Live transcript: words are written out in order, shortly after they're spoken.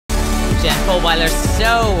Jen Fulwiler,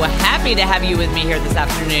 so happy to have you with me here this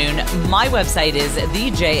afternoon. My website is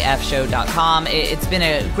thejffshow.com. It's been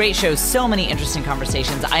a great show, so many interesting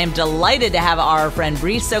conversations. I am delighted to have our friend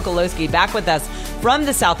Brice Sokolowski back with us from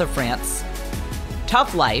the south of France.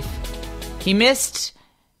 Tough life. He missed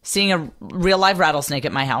seeing a real live rattlesnake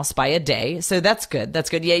at my house by a day, so that's good.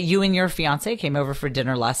 That's good. Yeah, you and your fiance came over for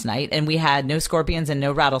dinner last night, and we had no scorpions and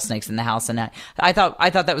no rattlesnakes in the house, and I thought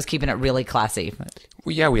that was keeping it really classy.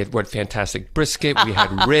 Well, yeah, we had fantastic brisket. We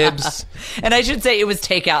had ribs, and I should say it was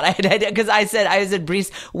takeout. Because I said, Brice,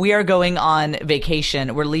 we are going on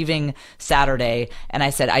vacation. We're leaving Saturday, and I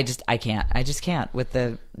said, I just can't with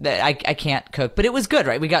I can't cook. But it was good,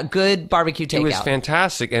 right? We got good barbecue takeout. It was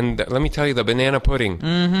fantastic, and let me tell you, the banana pudding.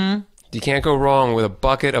 Mm-hmm. You can't go wrong with a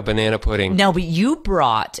bucket of banana pudding. No, but you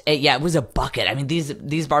brought it was a bucket. I mean,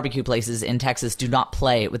 these barbecue places in Texas do not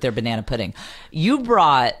play with their banana pudding. You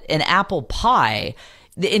brought an apple pie,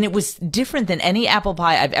 and it was different than any apple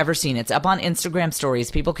pie I've ever seen. It's up on Instagram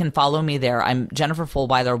stories. People can follow me there. I'm Jennifer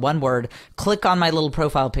Fulwiler, one word. Click on my little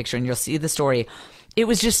profile picture, and you'll see the story. It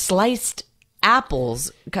was just sliced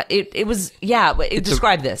apples.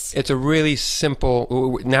 Describe this. It's a really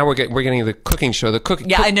simple. Now we're getting the cooking show.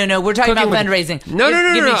 Yeah, no. We're talking about fundraising. No.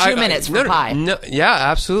 Give me 2 minutes for pie. No,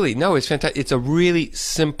 yeah, absolutely. No, it's fantastic. It's a really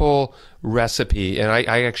simple recipe, and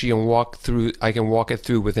I actually can walk it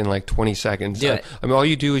through within like 20 seconds. Do it. I mean, all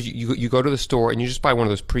you do is you go to the store and you just buy one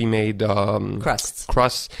of those pre-made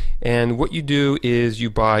crusts. And what you do is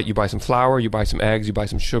you buy some flour, you buy some eggs, you buy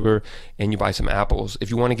some sugar, and you buy some apples.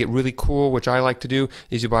 If you want to get really cool, which I like to do,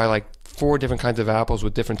 is you buy like 4 different kinds of apples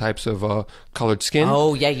with different types of colored skin.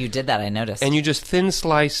 Oh yeah, you did that. I noticed. And you just thin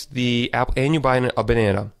slice the apple, and you buy a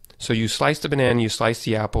banana. So you slice the banana, you slice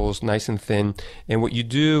the apples nice and thin, and what you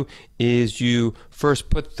do is you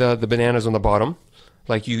first put the bananas on the bottom.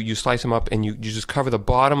 Like you slice them up, and you just cover the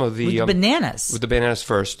bottom of the bananas. With the bananas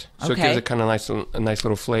first, so okay. It gives it kind of a nice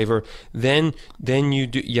little flavor. Then you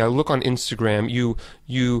do look on Instagram.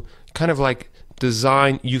 You kind of like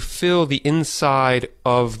design. You fill the inside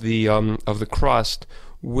of the crust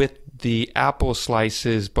with the apple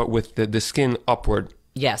slices, but with the skin upward.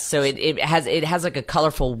 Yes, so it has like a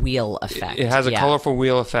colorful wheel effect. It has a colorful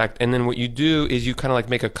wheel effect, and then what you do is you kind of like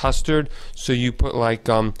make a custard. So you put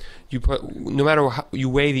no matter how you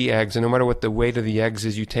weigh the eggs, and no matter what the weight of the eggs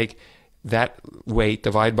is, you take that weight,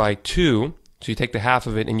 divide by 2. So you take the half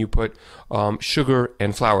of it, and you put sugar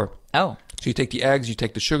and flour. Oh. So you take the eggs, you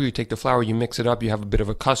take the sugar, you take the flour, you mix it up, you have a bit of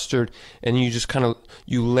a custard, and you just kind of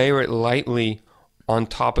you layer it lightly on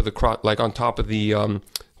top of the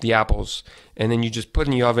apples, and then you just put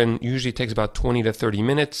in the oven. Usually it takes about 20 to 30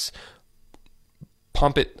 minutes.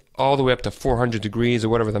 Pump it all the way up to 400 degrees or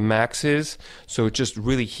whatever the max is, so it just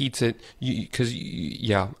really heats it.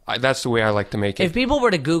 That's the way I like to make it. If people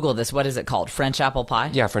were to Google this, what is it called? French apple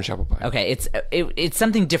pie? Yeah, French apple pie. Okay, it's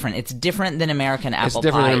something different. It's different than American apple pie. It's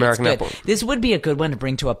different than American apple. This would be a good one to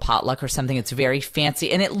bring to a potluck or something. It's very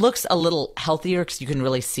fancy, and it looks a little healthier because you can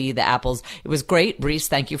really see the apples. It was great, Brice.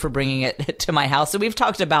 Thank you for bringing it to my house. So we've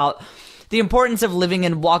talked about the importance of living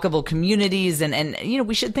in walkable communities, and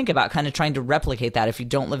we should think about kind of trying to replicate that if you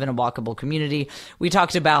don't live in a walkable community. We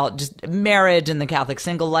talked about just marriage and the Catholic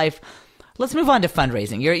single life. Let's move on to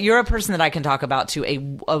fundraising. You're a person that I can talk about to a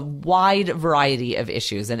wide variety of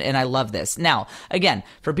issues, and I love this. Now, again,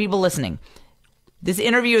 for people listening, this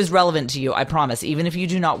interview is relevant to you, I promise, even if you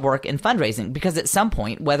do not work in fundraising, because at some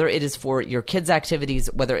point, whether it is for your kids' activities,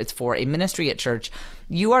 whether it's for a ministry at church,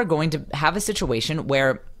 you are going to have a situation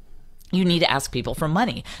where you need to ask people for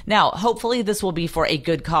money. Now, hopefully this will be for a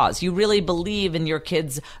good cause. You really believe in your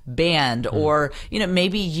kids' band, or,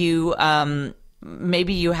 maybe you're an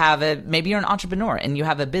entrepreneur and you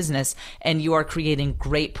have a business and you are creating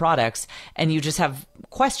great products and you just have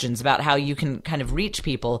questions about how you can kind of reach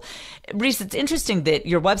people. Brice, it's interesting that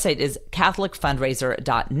your website is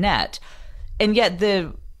catholicfundraiser.net, and yet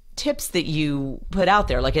the tips that you put out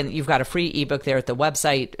there, and you've got a free ebook there at the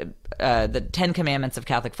website, the 10 Commandments of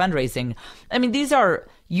Catholic Fundraising. I mean, these are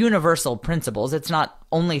universal principles. It's not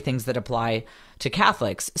only things that apply to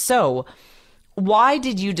Catholics. So why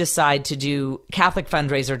did you decide to do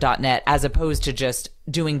catholicfundraiser.net as opposed to just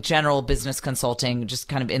doing general business consulting, just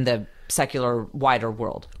kind of in the secular, wider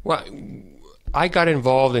world? Well, I got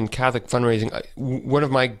involved in Catholic fundraising. One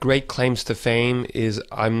of my great claims to fame is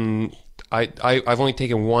I've only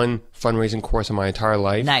taken one fundraising course in my entire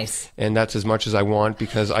life. Nice. And that's as much as I want,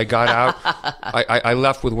 because I got out, I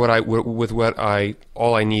left with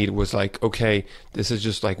all I need was like, okay, this is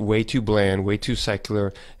just like way too bland, way too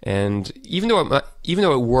secular. And even though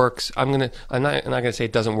it works, I'm not gonna say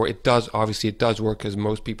it doesn't work. It does, obviously it does work, because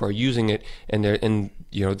most people are using it, and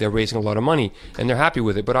they're raising a lot of money and they're happy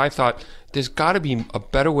with it. But I thought there's got to be a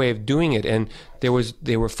better way of doing it. And they were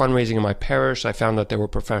fundraising in my parish. I found that there were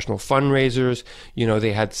professional fundraisers.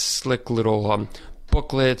 They had slick little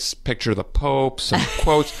booklets, picture of the Pope, some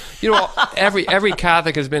quotes. Every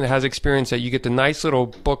Catholic has experienced that. You get the nice little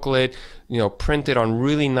booklet, printed on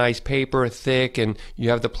really nice paper, thick, and you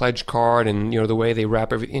have the pledge card, and the way they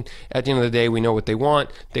wrap everything. At the end of the day, we know what they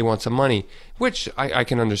want. They want some money, which I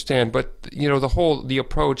can understand. But the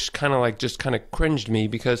approach kind of cringed me,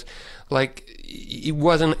 because like it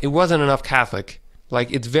wasn't enough Catholic.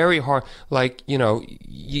 Like, it's very hard. Like, I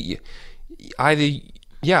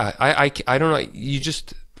don't know. You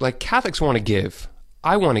just, like, Catholics want to give.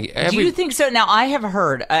 I want to give. Do you think so? Now, I have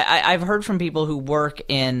heard, I've heard from people who work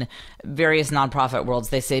in various nonprofit worlds.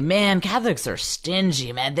 They say, man, Catholics are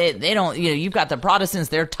stingy, man. They don't, you've got the Protestants,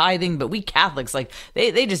 they're tithing, but we Catholics, like,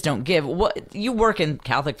 they just don't give. What, you work in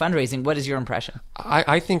Catholic fundraising. What is your impression?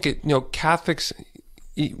 I think Catholics,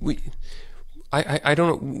 I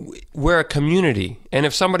don't know. We're a community, and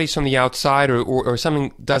if somebody's from the outside or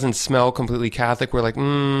something doesn't smell completely Catholic, we're like,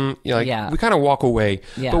 we kind of walk away.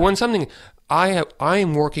 Yeah. But when something, I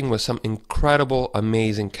am working with some incredible,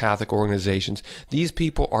 amazing Catholic organizations. These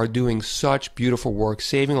people are doing such beautiful work,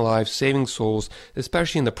 saving lives, saving souls,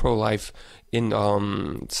 especially in the pro-life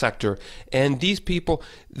sector. And these people,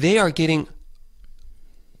 they are getting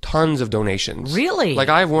tons of donations. Really? Like,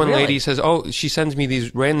 I have one lady says, she sends me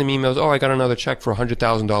these random emails. Oh, I got another check for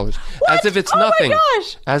 $100,000. As if it's nothing. Oh my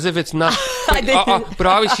gosh. As if it's nothing. But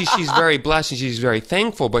obviously she's very blessed and she's very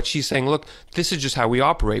thankful. But she's saying, look, this is just how we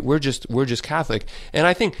operate. We're just Catholic. And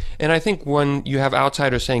I think when you have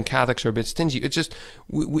outsiders saying Catholics are a bit stingy, it's just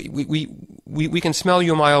we can smell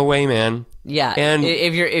you a mile away, man. Yeah. And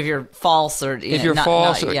if you're false or if you're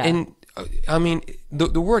false, and I mean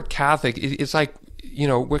the word Catholic, it's like,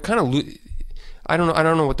 we're kind of, I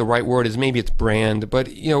don't know what the right word is. Maybe it's brand, but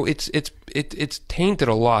it's tainted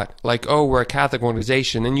a lot. Like, oh, we're a Catholic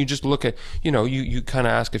organization, and you just look at, you kind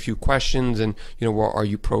of ask a few questions, and well, are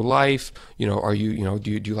you pro-life? Are you,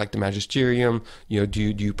 do you like the magisterium? Do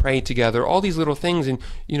you pray together? All these little things, and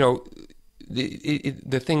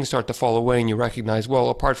the things start to fall away, and you recognize, well,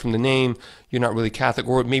 apart from the name, you're not really Catholic,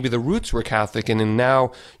 or maybe the roots were Catholic, and then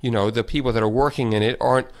now, the people that are working in it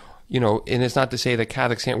aren't. And it's not to say that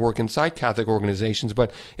Catholics can't work inside Catholic organizations,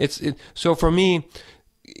 but so for me,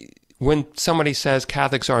 when somebody says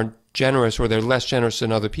Catholics aren't generous or they're less generous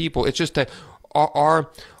than other people, it's just that our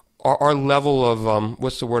level of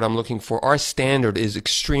what's the word I'm looking for? Our standard is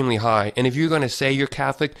extremely high, and if you're going to say you're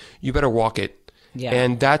Catholic, you better walk it. Yeah.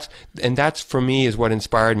 And that's for me is what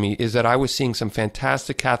inspired me, is that I was seeing some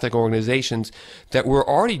fantastic Catholic organizations that were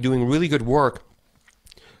already doing really good work,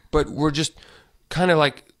 but were just kind of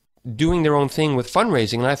like doing their own thing with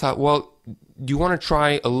fundraising. And I thought, well, do you want to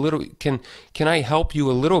try a little, can I help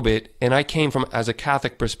you a little bit? And I came from as a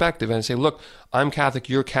Catholic perspective, and I say, look, I'm Catholic,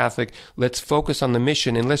 you're Catholic, let's focus on the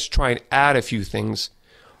mission, and let's try and add a few things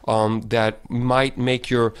that might make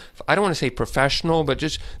your, I don't want to say professional, but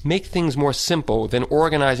just make things more simple than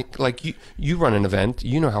organizing. Like you run an event,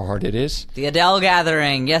 you know how hard it is. The Adele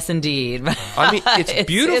Gathering, yes, indeed. I mean, it's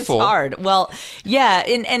beautiful. It's hard. Well, yeah,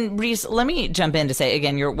 and Brice, let me jump in to say,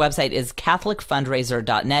 again, your website is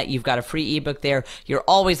catholicfundraiser.net. You've got a free ebook there. You're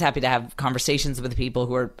always happy to have conversations with people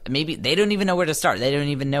who are, maybe they don't even know where to start. They don't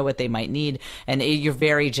even know what they might need. And you're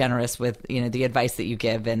very generous with, the advice that you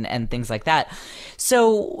give and things like that.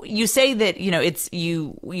 So you say that, it's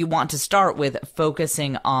you want to start with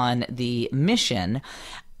focusing on the mission.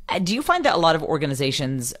 Do you find that a lot of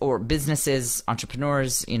organizations or businesses,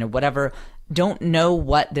 entrepreneurs, whatever, don't know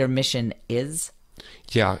what their mission is?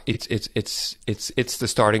 Yeah, it's the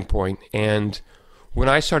starting point. And when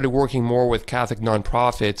I started working more with Catholic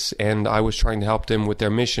nonprofits and I was trying to help them with their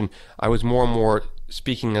mission, I was more and more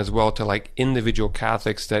speaking as well to like individual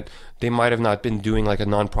Catholics that they might have not been doing like a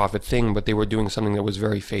nonprofit thing, but they were doing something that was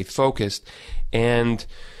very faith focused. And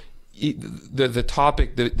the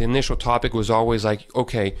topic, the initial topic was always like,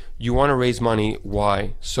 okay, you want to raise money,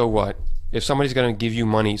 why? So what? If somebody's going to give you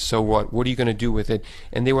money, so what? What are you going to do with it?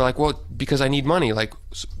 And they were like, well, because I need money. Like,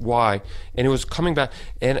 why? And it was coming back,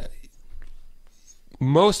 and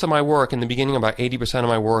most of my work in the beginning, about 80% of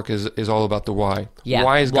my work is all about the why. Yeah.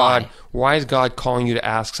 Why is God calling you to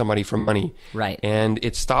ask somebody for money? Right. And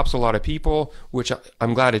it stops a lot of people, which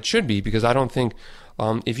I'm glad it should be, because I don't think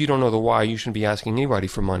if you don't know the why, you shouldn't be asking anybody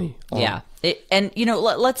for money. Yeah. And, you know,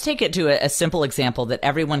 let's take it to a simple example that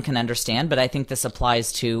everyone can understand, but I think this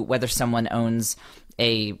applies to whether someone owns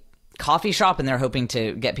a coffee shop and they're hoping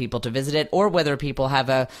to get people to visit it, or whether people have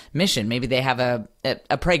a mission. Maybe they have a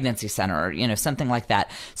pregnancy center, or, you know, something like that.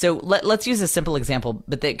 So let's use a simple example,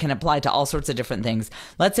 but that can apply to all sorts of different things.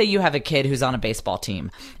 Let's say you have a kid who's on a baseball team,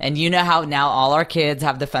 and you know how now all our kids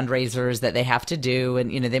have the fundraisers that they have to do.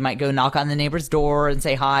 And, you know, they might go knock on the neighbor's door and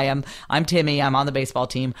say, hi, I'm Timmy, I'm on the baseball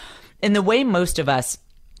team. And the way most of us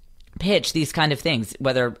pitch these kind of things,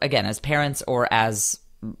 whether, again, as parents or as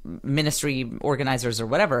ministry organizers or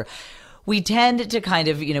whatever, we tend to kind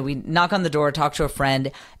of, you know, we knock on the door, talk to a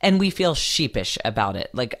friend, and we feel sheepish about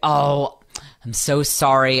it. Like, oh, I'm so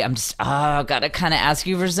sorry. Gotta kind of ask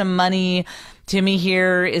you for some money. Timmy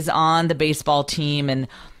here is on the baseball team and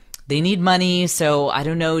they need money. So I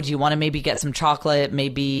don't know. Do you want to maybe get some chocolate?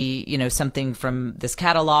 Maybe, you know, something from this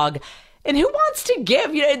catalog? And who wants to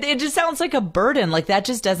give? You know, it just sounds like a burden. Like, that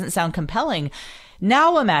just doesn't sound compelling.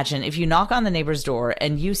 Now imagine if you knock on the neighbor's door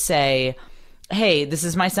and you say, hey, this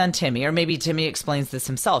is my son Timmy, or maybe Timmy explains this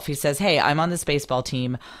himself. He says, hey, I'm on this baseball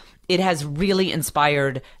team. It has really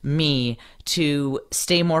inspired me to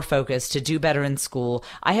stay more focused, to do better in school.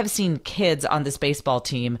 I have seen kids on this baseball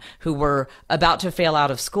team who were about to fail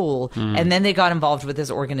out of school, and then they got involved with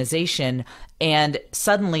this organization, and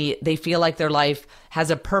suddenly they feel like their life has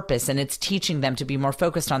a purpose, and it's teaching them to be more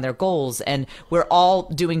focused on their goals, and we're all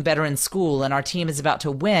doing better in school, and our team is about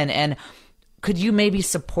to win, and could you maybe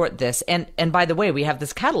support this? And by the way, we have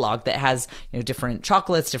this catalog that has, you know, different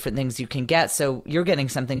chocolates, different things you can get. So you're getting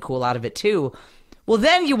something cool out of it too. Well,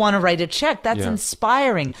 then you want to write a check. That's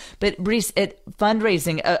inspiring. But Brice, at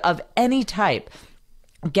fundraising of any type,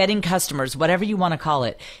 getting customers, whatever you want to call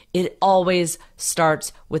it, it always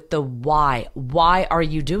starts with the why. Why are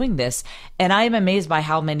you doing this? And I am amazed by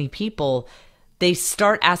how many people, they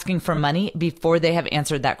start asking for money before they have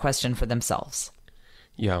answered that question for themselves.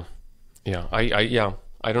 Yeah. Yeah,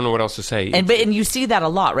 I don't know what else to say. And you see that a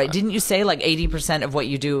lot, right? Didn't you say like 80% of what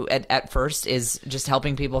you do at first is just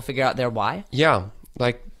helping people figure out their why? Yeah,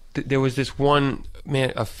 like there was this one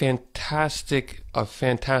man, a fantastic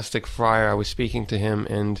friar. I was speaking to him,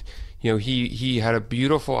 and you know, he had a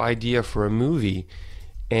beautiful idea for a movie,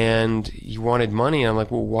 and he wanted money. I'm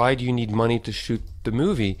like, well, why do you need money to shoot the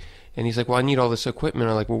movie? And he's like, well, I need all this equipment.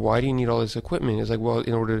 I'm like, well, why do you need all this equipment? He's like, well,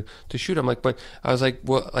 in order to shoot. I'm like, but I was like,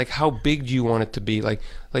 well, like, how big do you want it to be? Like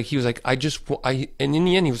he was like, and in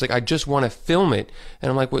the end, he was like, I just want to film it. And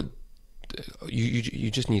I'm like, well, you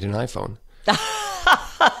just need an iPhone.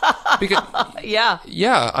 Because,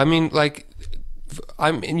 yeah. I mean, like,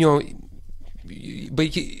 you know,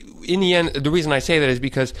 but in the end, the reason I say that is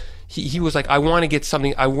because he was like, I want to get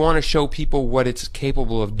something. I want to show people what it's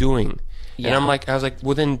capable of doing. Yeah. And I was like,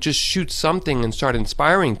 well, then just shoot something and start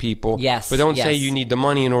inspiring people. Yes. But don't say you need the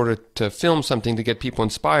money in order to film something to get people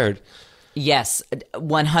inspired. Yes,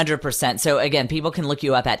 100%. So again, people can look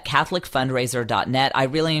you up at catholicfundraiser.net. I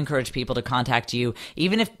really encourage people to contact you,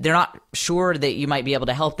 even if they're not sure that you might be able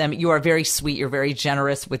to help them. You are very sweet. You're very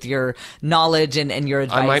generous with your knowledge and your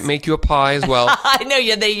advice. I might make you a pie as well. I know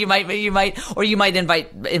you might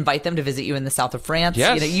invite them to visit you in the south of France.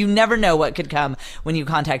 Yes. You know, you never know what could come when you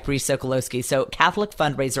contact Brice Sokolowski. So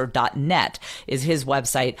catholicfundraiser.net is his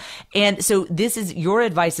website. And so your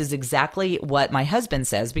advice is exactly what my husband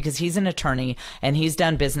says, because he's an attorney and he's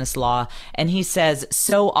done business law, and he says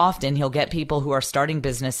so often he'll get people who are starting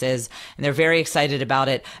businesses and they're very excited about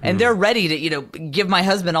it, and they're ready to, you know, give my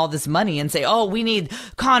husband all this money and say, oh, we need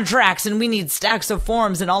contracts and we need stacks of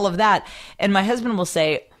forms and all of that. And my husband will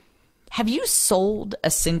say, have you sold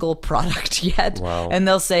a single product yet? Wow. And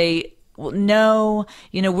they'll say, well, no,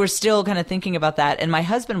 you know, we're still kind of thinking about that. And my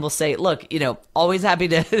husband will say, look, you know, always happy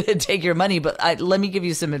to take your money, but let me give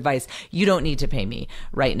you some advice. You don't need to pay me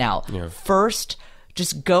right now. Yeah. First,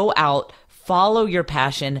 just go out, follow your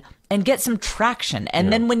passion, and get some traction.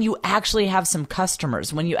 And then when you actually have some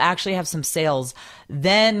customers, when you actually have some sales,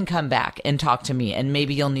 then come back and talk to me. And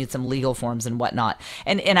maybe you'll need some legal forms and whatnot.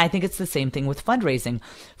 And I think it's the same thing with fundraising.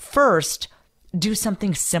 First, do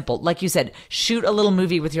something simple. Like you said, shoot a little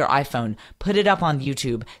movie with your iPhone, put it up on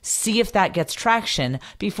YouTube, see if that gets traction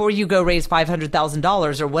before you go raise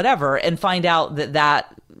 $500,000 or whatever and find out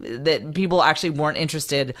that people actually weren't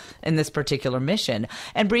interested in this particular mission.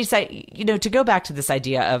 And Brice, to go back to this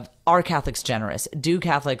idea of, are Catholics generous? Do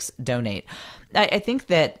Catholics donate? I think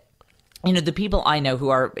that the people I know who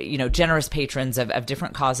are, generous patrons of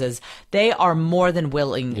different causes, they are more than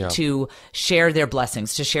willing to share their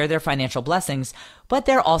blessings, to share their financial blessings, but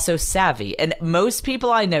they're also savvy. And most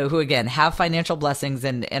people I know who, again, have financial blessings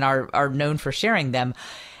and are known for sharing them,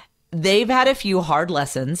 they've had a few hard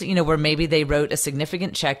lessons, where maybe they wrote a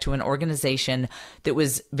significant check to an organization that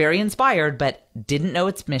was very inspired, but didn't know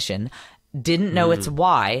its mission, didn't know its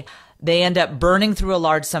why. They end up burning through a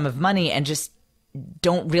large sum of money and just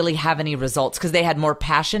don't really have any results because they had more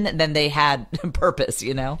passion than they had purpose,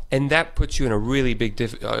 And that puts you in a really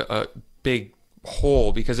big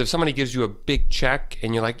hole, because if somebody gives you a big check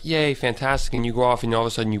and you're like, yay, fantastic, and you go off and all of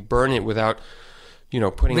a sudden you burn it without,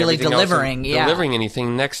 putting really everything delivering, else in, delivering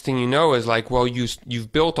anything. Next thing you know is like, well,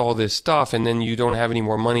 you've built all this stuff and then you don't have any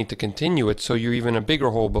more money to continue it, so you're even a bigger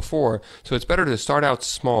hole before. So it's better to start out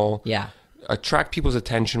small. Yeah. Attract people's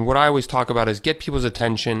attention. What I always talk about is get people's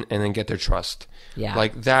attention and then get their trust. Yeah.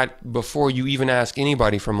 Like that before you even ask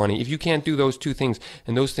anybody for money. If you can't do those two things,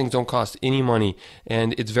 and those things don't cost any money,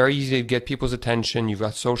 and it's very easy to get people's attention. You've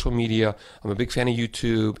got social media. I'm a big fan of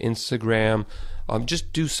YouTube, Instagram.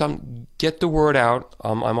 Just get the word out.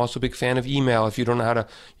 I'm also a big fan of email. If you don't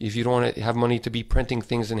want to have money to be printing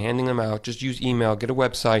things and handing them out, just use email. Get a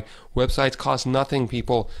website. Websites cost nothing,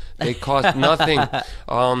 people. They cost nothing.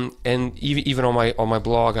 And even on my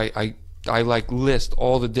blog, I like list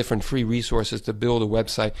all the different free resources to build a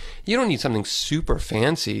website. You don't need something super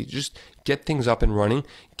fancy. Just get things up and running,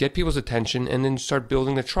 get people's attention, and then start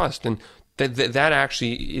building the trust. And that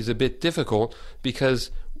actually is a bit difficult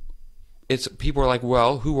because people are like,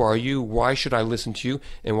 well, who are you? Why should I listen to you?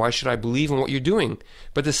 And why should I believe in what you're doing?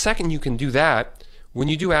 But the second you can do that, when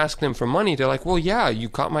you do ask them for money, they're like, well, yeah, you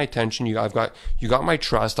caught my attention. You got my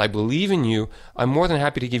trust. I believe in you. I'm more than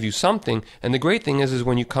happy to give you something. And the great thing is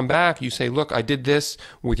when you come back, you say, look, I did this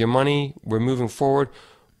with your money. We're moving forward.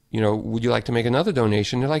 Would you like to make another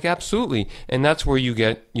donation? They're like, absolutely. And that's where you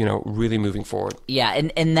get, really moving forward. Yeah.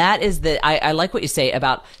 And that is I like what you say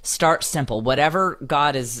about start simple. Whatever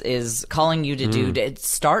God is calling you to do,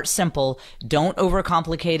 start simple. Don't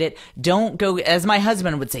overcomplicate it. Don't go, as my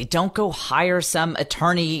husband would say, don't go hire some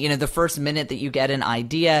attorney, the first minute that you get an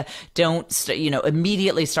idea. Don't,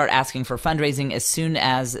 immediately start asking for fundraising as soon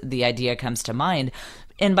as the idea comes to mind.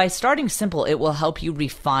 And by starting simple, it will help you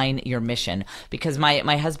refine your mission. Because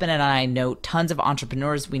my husband and I know tons of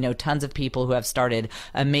entrepreneurs. We know tons of people who have started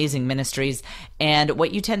amazing ministries. And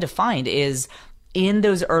what you tend to find is in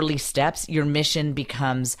those early steps, your mission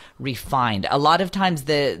becomes refined. A lot of times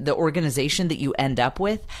the organization that you end up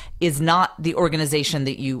with is not the organization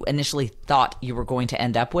that you initially thought you were going to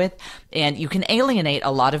end up with. And you can alienate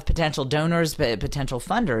a lot of potential donors, potential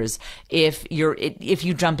funders if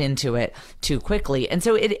you jump into it too quickly. And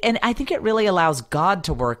so and I think it really allows God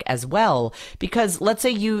to work as well, because let's say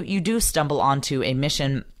you do stumble onto a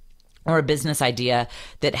mission or a business idea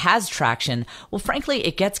that has traction. Well, frankly,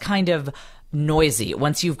 it gets kind of noisy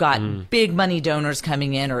once you've got big money donors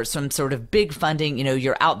coming in or some sort of big funding.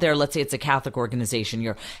 You're out there, let's say it's a Catholic organization,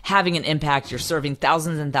 you're having an impact, you're serving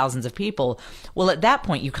thousands and thousands of people. Well, at that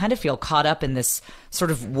point you kind of feel caught up in this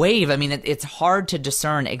sort of wave. I mean, it's hard to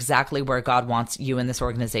discern exactly where God wants you in this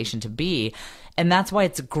organization to be. And that's why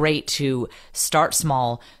it's great to start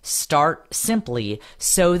small, start simply,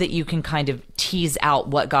 so that you can kind of tease out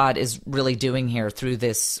what God is really doing here through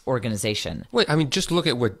this organization. Well, I mean, just look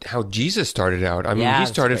at how Jesus started out. I mean, Yeah, he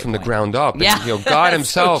started from the ground up. Yeah, And, God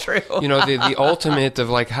himself, so true. the ultimate of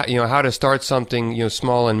like, how to start something,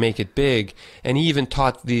 small and make it big. And he even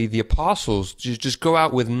taught the apostles, just go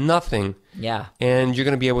out with nothing. Yeah. And you're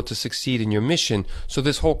going to be able to succeed in your mission. So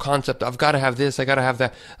this whole concept, I've got to have this, I got to have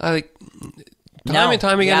that. Time and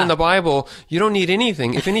time again in the Bible, you don't need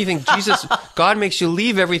anything. If anything, God makes you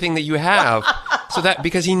leave everything that you have, so that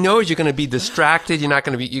because He knows you're going to be distracted. You're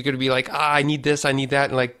going to be like, I need this, I need that,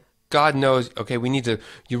 and like God knows. Okay, you need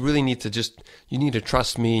to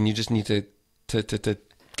trust me, and you just need to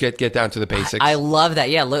get down to the basics. I love that.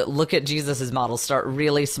 Yeah, look at Jesus's model. Start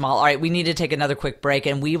really small. All right, we need to take another quick break,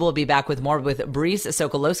 and we will be back with more with Brice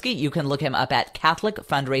Sokolowski. You can look him up at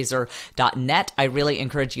catholicfundraiser.net. I really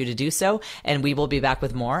encourage you to do so, and we will be back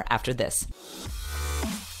with more after this.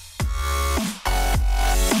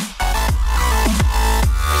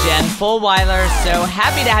 Jen Fulwiler, so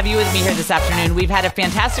happy to have you with me here this afternoon. We've had a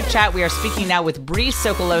fantastic chat. We are speaking now with Brice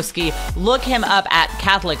Sokolowski. Look him up at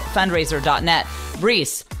catholicfundraiser.net.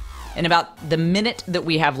 Brice, in about the minute that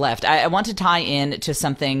we have left, I want to tie in to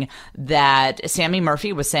something that Sammy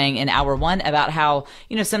Murphy was saying in hour one about how,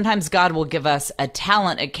 sometimes God will give us a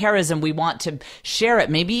talent, a charism. We want to share it,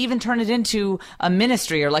 maybe even turn it into a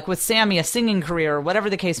ministry, or like with Sammy, a singing career, or whatever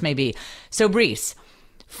the case may be. So Brice,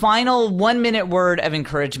 final 1-minute word of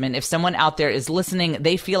encouragement. If someone out there is listening,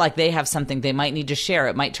 they feel like they have something they might need to share.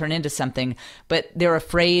 It might turn into something, but they're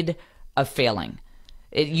afraid of failing.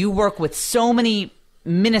 You work with so many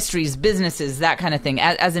ministries, businesses, that kind of thing.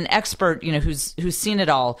 As an expert, who's seen it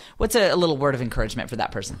all, what's a little word of encouragement for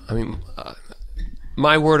that person? I mean,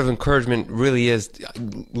 my word of encouragement really is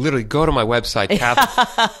literally go to my website,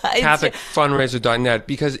 catholicfundraiser.net,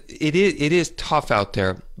 because it is tough out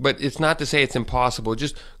there, but it's not to say it's impossible.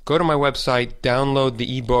 Just go to my website, download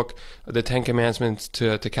the ebook, The 10 Commandments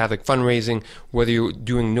to Catholic Fundraising, whether you're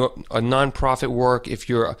doing a nonprofit work, if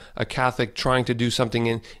you're a Catholic trying to do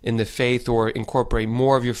something in the faith or incorporate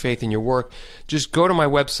more of your faith in your work. Just go to my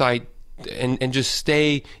website and just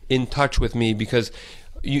stay in touch with me, because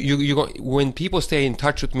when people stay in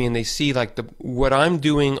touch with me and they see like what I'm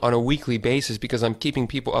doing on a weekly basis, because I'm keeping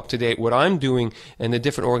people up to date, what I'm doing and the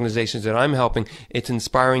different organizations that I'm helping, it's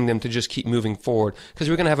inspiring them to just keep moving forward. Because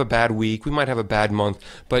we're going to have a bad week, we might have a bad month,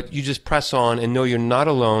 but you just press on and know you're not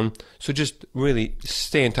alone. So just really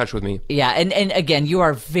stay in touch with me. Yeah, and again, you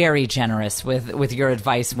are very generous with your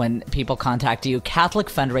advice when people contact you.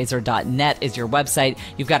 CatholicFundraiser.net is your website.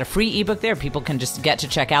 You've got a free ebook there. People can just get to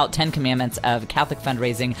check out 10 Commandments of Catholic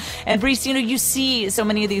Fundraising. And Brice, you see so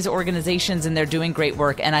many of these organizations and they're doing great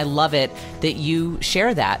work, and I love it that you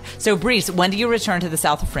share that. So Brice, when do you return to the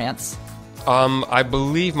south of France? I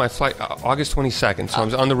believe my flight August 22nd, so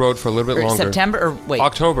I'm on the road for a little bit longer. September or wait?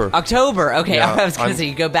 October. Okay, yeah, I was going to say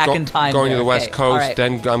you go back in time. Going to the West Coast, right.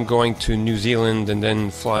 Then I'm going to New Zealand, and then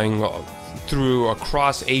flying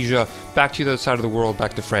across Asia, back to the other side of the world,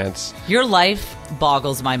 back to France. Your life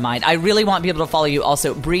boggles my mind. I really want people to follow you.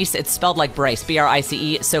 Also, Brice, it's spelled like Brice,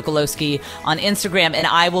 B-R-I-C-E, Sokolowski on Instagram. And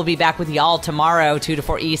I will be back with y'all tomorrow, 2 to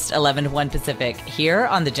 4 East, 11 to 1 Pacific, here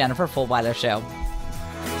on The Jennifer Fulwiler Show.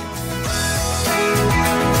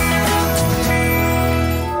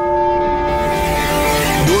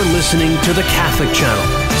 You're listening to The Catholic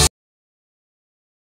Channel.